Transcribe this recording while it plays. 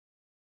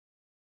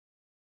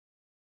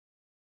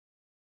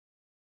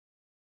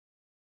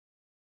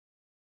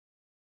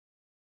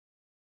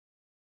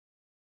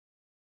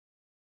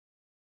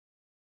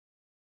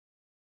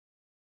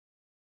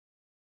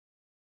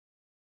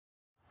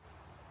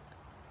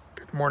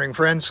Good morning,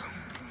 friends.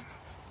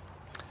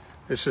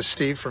 This is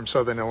Steve from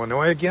Southern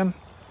Illinois again.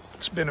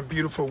 It's been a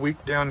beautiful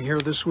week down here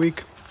this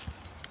week.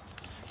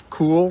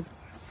 Cool,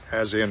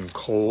 as in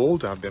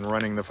cold. I've been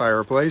running the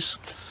fireplace,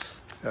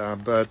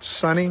 but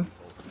sunny.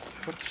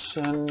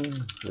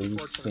 Encryption,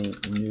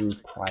 resync new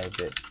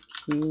private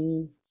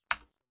key,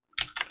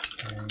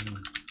 and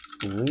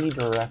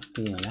redirect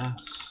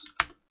DNS,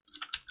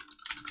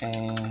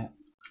 and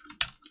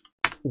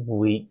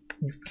we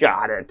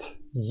got it.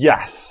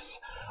 Yes,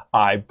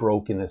 I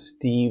broke into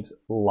Steve's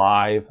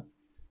live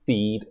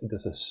feed.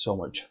 This is so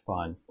much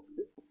fun.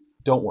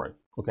 Don't worry.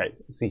 Okay,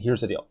 see,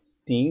 here's the deal.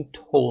 Steve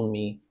told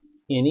me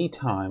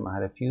anytime I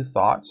had a few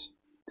thoughts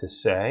to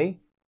say,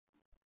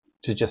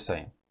 to just say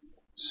them.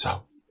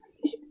 So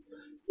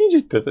he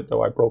just doesn't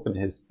know I broke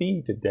into his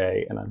feed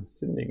today, and I'm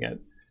sending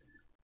it.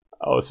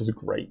 Oh, this is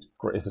great.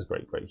 This is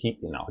great. He's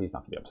not gonna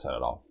be upset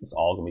at all. It's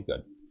all gonna be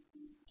good.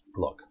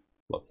 Look.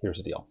 Here's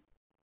the deal.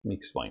 Let me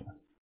explain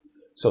this.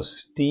 So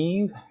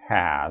Steve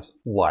has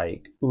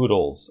like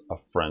oodles of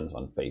friends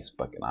on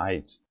Facebook, and I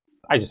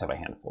just have a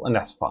handful, and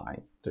that's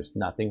fine. There's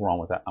nothing wrong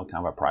with that. I'm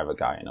kind of a private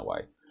guy in a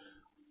way.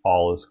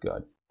 All is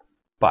good.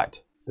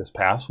 But this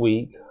past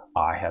week,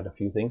 I had a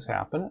few things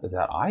happen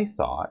that I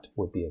thought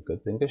would be a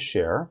good thing to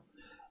share.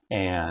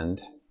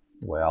 And,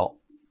 well,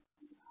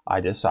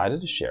 I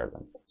decided to share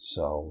them.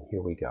 So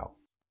here we go.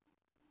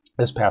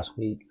 This past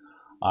week,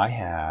 I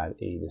had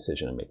a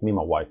decision to make. Me and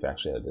my wife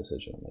actually had a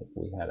decision to make.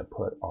 We had to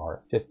put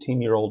our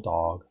 15-year-old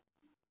dog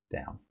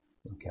down.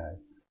 Okay.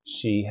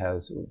 She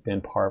has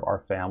been part of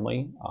our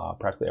family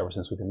practically ever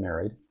since we've been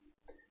married,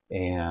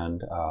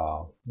 and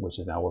which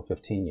is now we're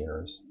 15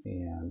 years.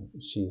 And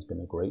she's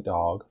been a great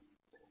dog,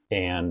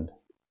 and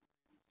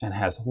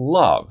has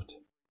loved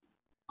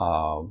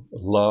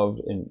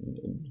in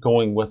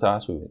going with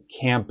us. We went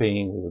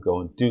camping. We would go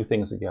and do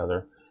things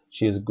together.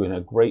 She has been a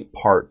great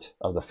part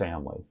of the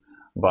family.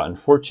 But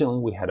unfortunately,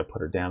 we had to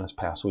put her down this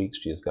past week.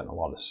 She has gotten a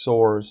lot of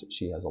sores.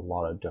 She has a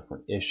lot of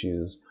different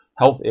issues,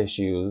 health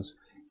issues,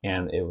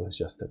 and it was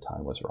just the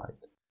time was right.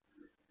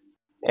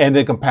 And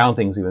to compound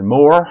things even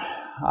more,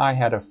 I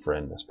had a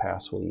friend this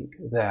past week,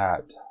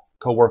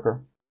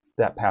 coworker,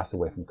 that passed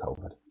away from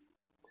COVID.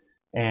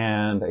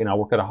 And, I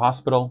work at a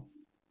hospital.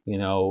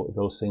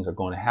 Those things are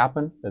going to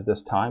happen at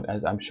this time,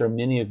 as I'm sure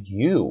many of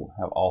you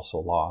have also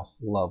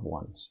lost loved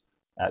ones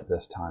at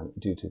this time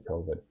due to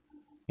COVID.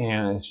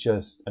 And it's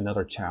just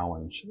another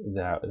challenge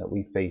that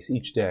we face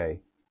each day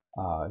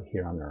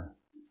here on earth.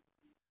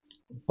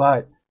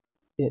 But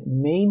it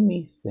made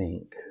me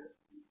think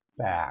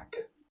back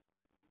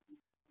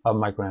of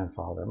my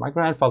grandfather. My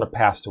grandfather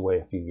passed away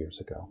a few years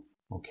ago,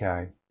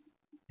 okay?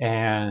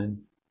 And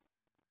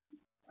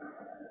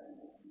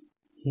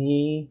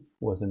he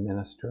was a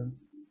minister.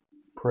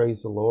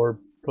 Praise the Lord.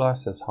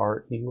 Bless his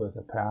heart. He was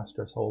a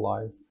pastor his whole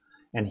life.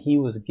 And he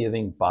was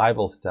giving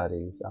Bible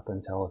studies up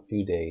until a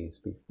few days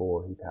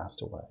before he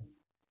passed away.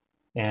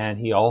 And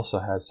he also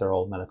had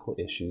several medical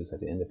issues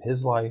at the end of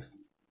his life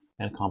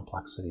and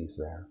complexities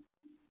there.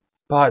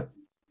 But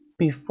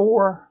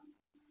before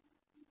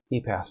he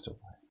passed away,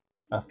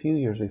 a few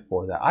years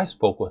before that, I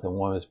spoke with him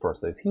one of his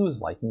birthdays. He was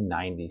like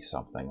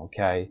 90-something,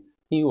 okay?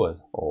 He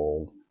was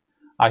old.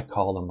 I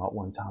called him up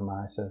one time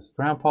and I says,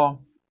 Grandpa,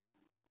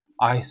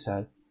 I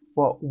said,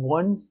 well,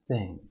 one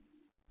thing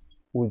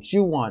would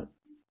you want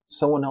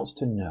someone else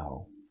to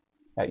know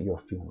at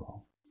your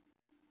funeral?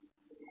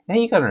 Now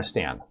you gotta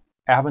understand,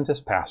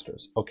 Adventist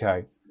pastors,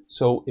 okay?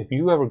 So if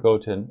you ever go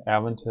to an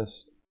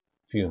Adventist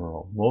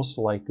funeral, most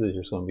likely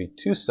there's going to be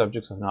two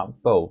subjects, if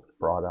not both,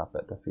 brought up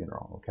at the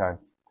funeral, okay?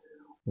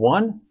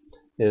 One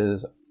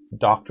is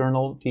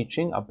doctrinal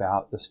teaching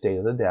about the state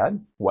of the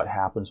dead, what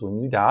happens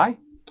when you die,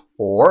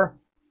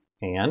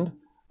 and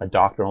a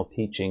doctrinal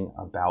teaching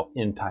about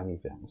end-time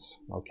events,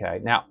 okay?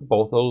 Now,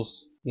 both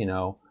those,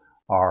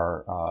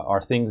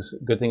 are things,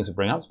 good things to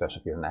bring up, especially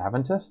if you're an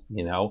Adventist.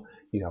 You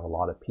have a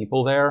lot of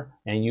people there,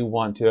 and you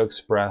want to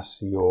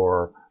express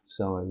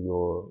some of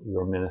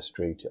your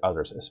ministry to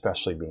others,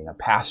 especially being a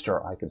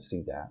pastor. I could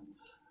see that.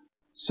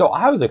 So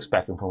I was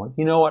expecting from him,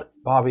 you know what,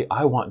 Bobby,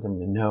 I want them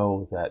to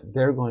know that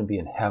they're going to be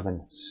in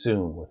heaven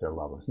soon with their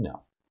loved ones.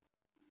 No.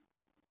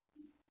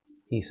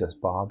 He says,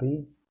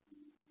 Bobby,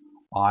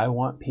 I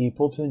want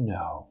people to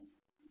know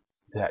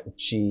that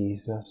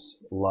Jesus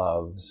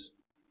loves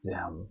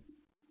them.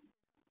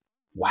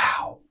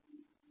 Wow.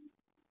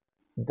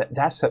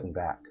 That set me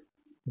back.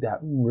 That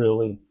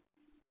really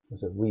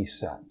was a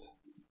reset.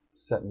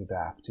 Set me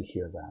back to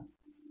hear that.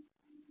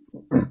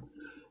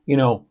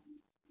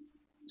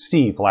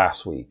 Steve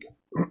last week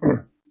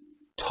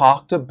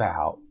talked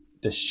about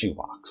the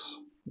shoebox,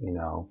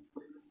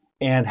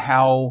 and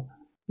how,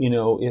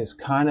 is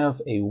kind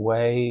of a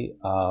way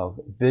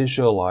of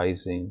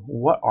visualizing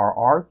what are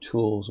our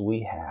tools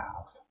we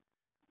have.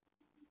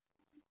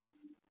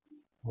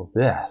 Well,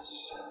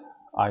 this,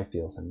 I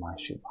feel, is in my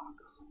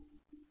shoebox.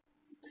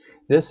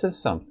 This is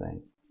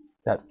something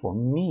that for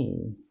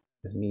me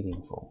is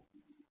meaningful.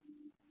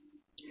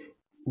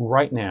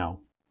 Right now,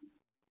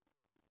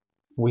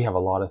 we have a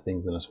lot of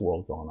things in this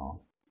world going on.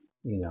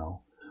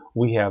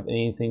 We have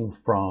anything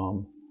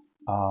from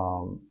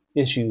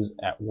issues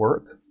at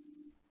work,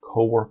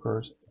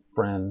 co-workers,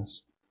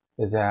 friends,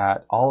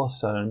 that all of a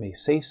sudden may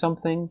say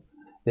something,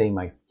 they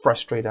might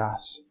frustrate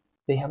us.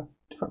 They have a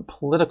different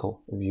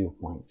political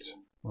viewpoint,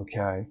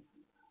 okay?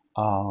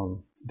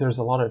 There's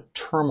a lot of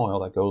turmoil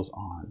that goes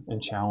on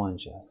and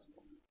challenges.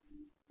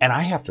 And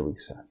I have to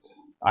reset.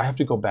 I have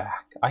to go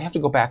back. I have to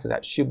go back to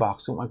that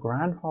shoebox that my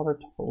grandfather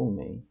told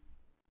me.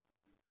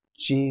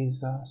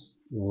 Jesus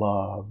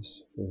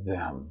loves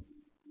them.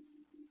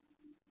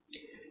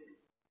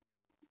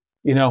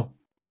 You know,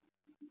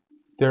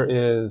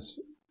 there is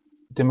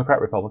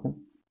Democrat,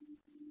 Republican.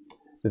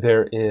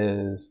 There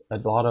is a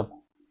lot of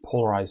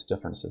polarized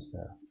differences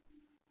there.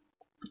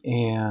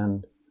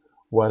 And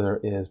whether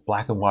it is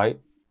black and white,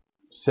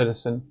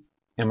 citizen,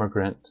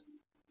 immigrant,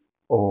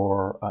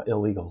 or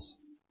illegals,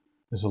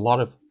 there's a lot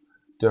of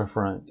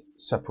different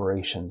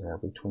separation there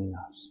between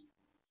us.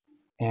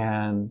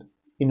 And,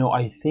 you know,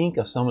 I think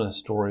of some of the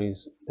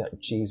stories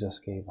that Jesus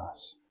gave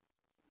us.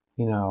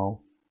 You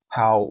know,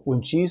 how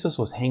when Jesus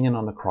was hanging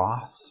on the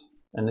cross,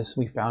 and this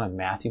we found in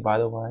Matthew, by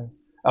the way.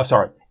 Oh,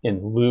 sorry,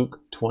 in Luke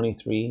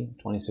 23,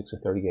 26 to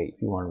 38,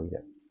 if you want to read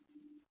it.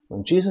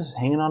 When Jesus is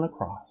hanging on the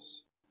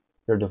cross,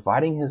 they're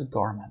dividing his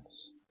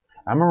garments.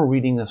 I remember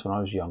reading this when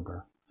I was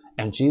younger.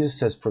 And Jesus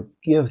says,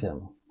 forgive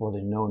them, for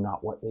they know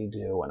not what they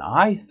do. And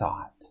I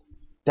thought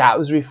that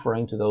was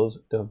referring to those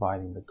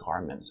dividing the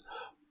garments.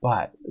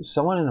 But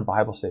someone in the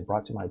Bible study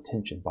brought to my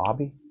attention,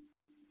 Bobby,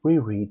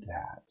 reread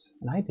that.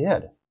 And I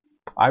did.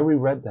 I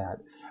reread that.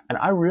 And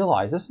I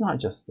realized it's not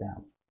just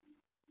them.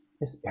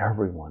 It's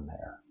everyone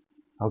there.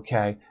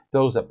 Okay?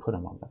 Those that put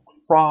him on the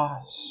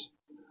cross.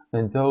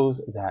 And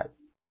those that,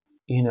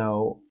 you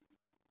know,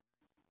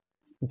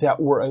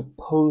 that were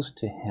opposed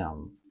to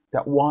him,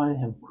 that wanted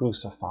him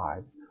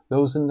crucified,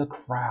 those in the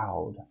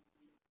crowd,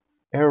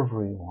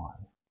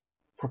 everyone,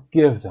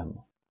 forgive them,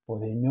 for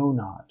they know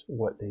not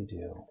what they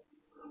do.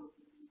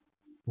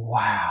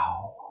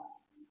 Wow.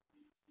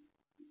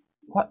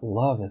 What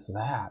love is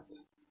that?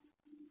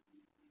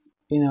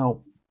 You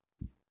know,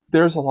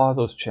 there's a lot of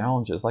those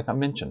challenges, like I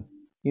mentioned,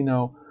 you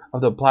know,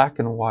 of the black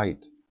and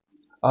white,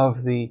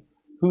 of the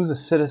who's a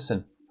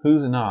citizen,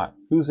 who's not,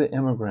 who's an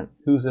immigrant,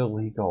 who's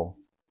illegal,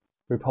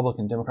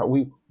 Republican, Democrat.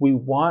 We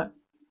want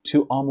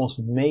to almost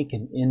make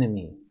an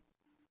enemy.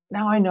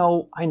 Now I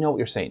know what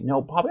you're saying.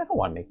 No, Bobby, I don't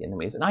want to make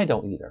enemies, and I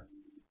don't either.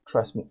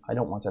 Trust me, I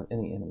don't want to have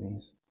any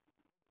enemies.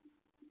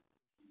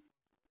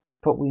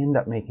 But we end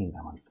up making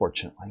them,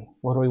 unfortunately,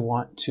 whether we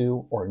want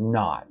to or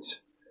not,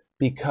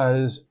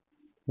 because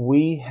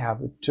we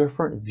have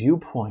different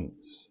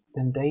viewpoints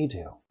than they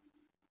do.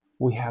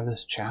 We have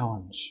this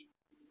challenge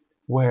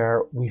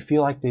where we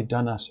feel like they've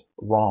done us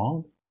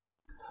wrong.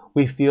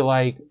 We feel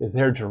like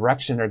their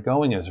direction they're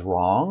going is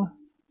wrong.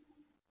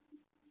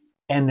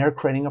 And they're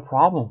creating a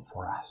problem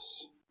for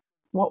us.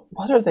 Well,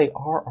 whether they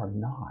are or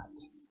not,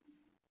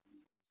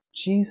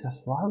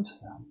 Jesus loves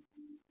them.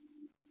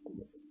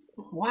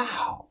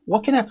 Wow.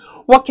 What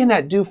can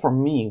that do for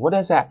me? What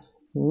does that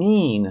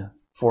mean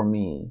for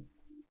me?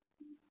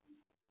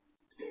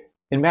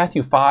 In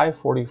Matthew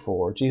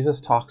 5:44,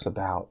 Jesus talks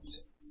about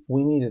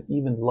we need to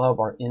even love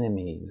our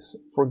enemies,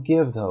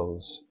 forgive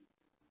those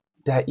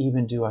that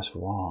even do us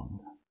wrong.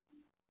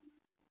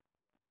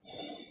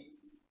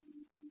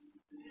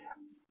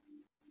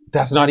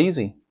 That's not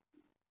easy,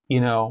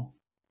 you know.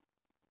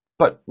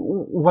 But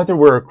whether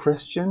we're a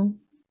Christian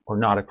or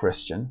not a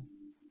Christian,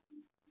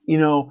 you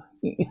know,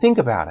 you think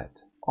about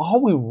it.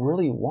 All we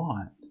really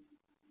want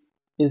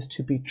is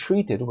to be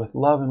treated with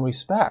love and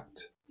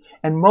respect.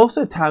 And most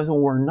of the times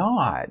when we're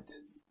not,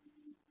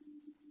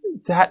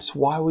 that's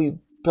why we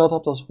build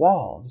up those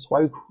walls. That's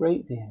why we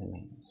create the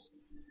enemies.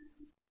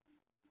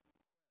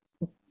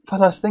 But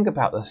let's think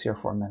about this here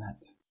for a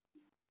minute.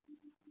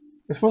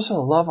 If we're supposed to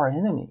love our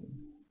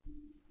enemies,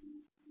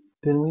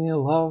 then we need to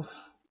love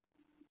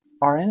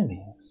our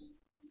enemies.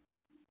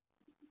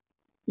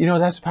 You know,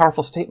 that's a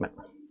powerful statement.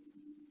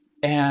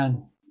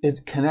 And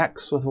it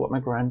connects with what my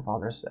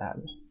grandfather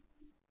said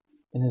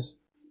in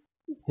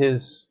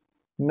his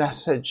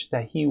message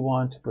that he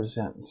wanted to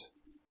present.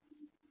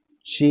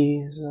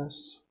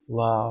 Jesus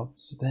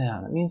loves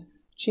them. It means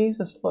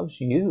Jesus loves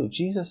you.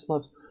 Jesus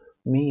loves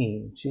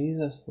me.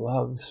 Jesus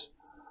loves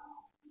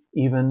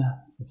even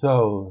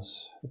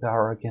those that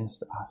are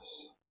against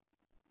us.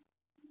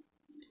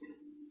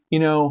 You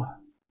know,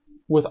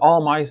 with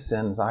all my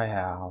sins I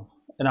have,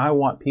 and I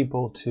want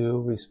people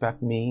to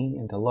respect me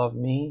and to love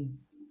me,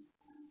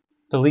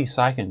 the least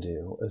I can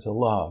do is to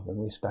love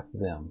and respect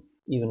them,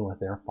 even with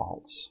their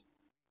faults.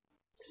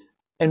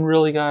 And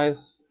really,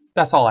 guys,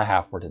 that's all I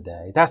have for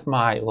today. That's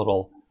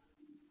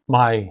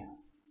my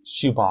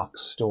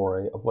shoebox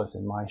story of what's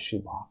in my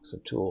shoebox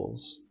of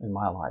tools in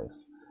my life.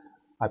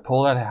 I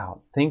pull that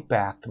out, think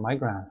back to my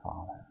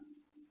grandfather.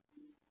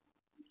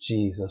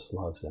 Jesus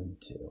loves them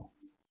too.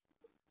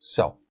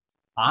 So,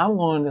 I'm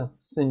going to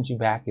send you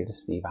back here to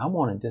Steve. I'm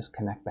going to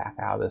disconnect back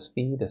out of this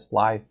feed, this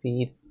live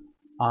feed.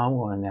 I'm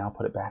going to now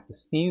put it back to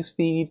Steve's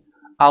feed.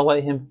 I'll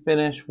let him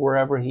finish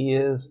wherever he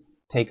is,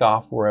 take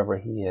off wherever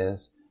he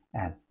is,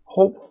 and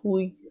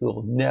hopefully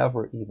he'll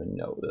never even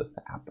know this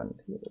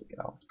happened. Here we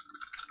go.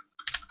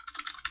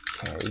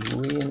 Okay,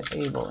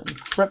 re-enable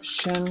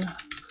encryption,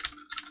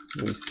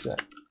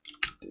 reset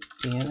the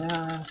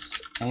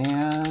DNS,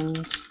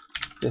 and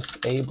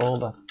disable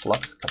the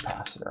flux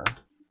capacitor.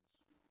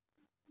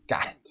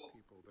 Got it.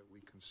 People that we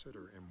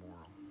consider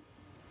immoral.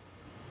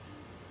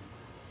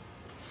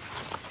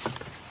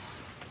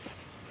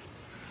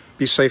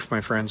 Be safe,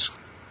 my friends.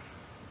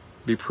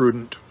 Be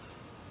prudent.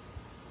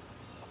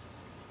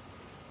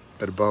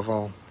 But above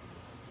all,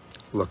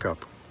 look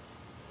up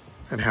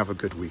and have a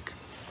good week.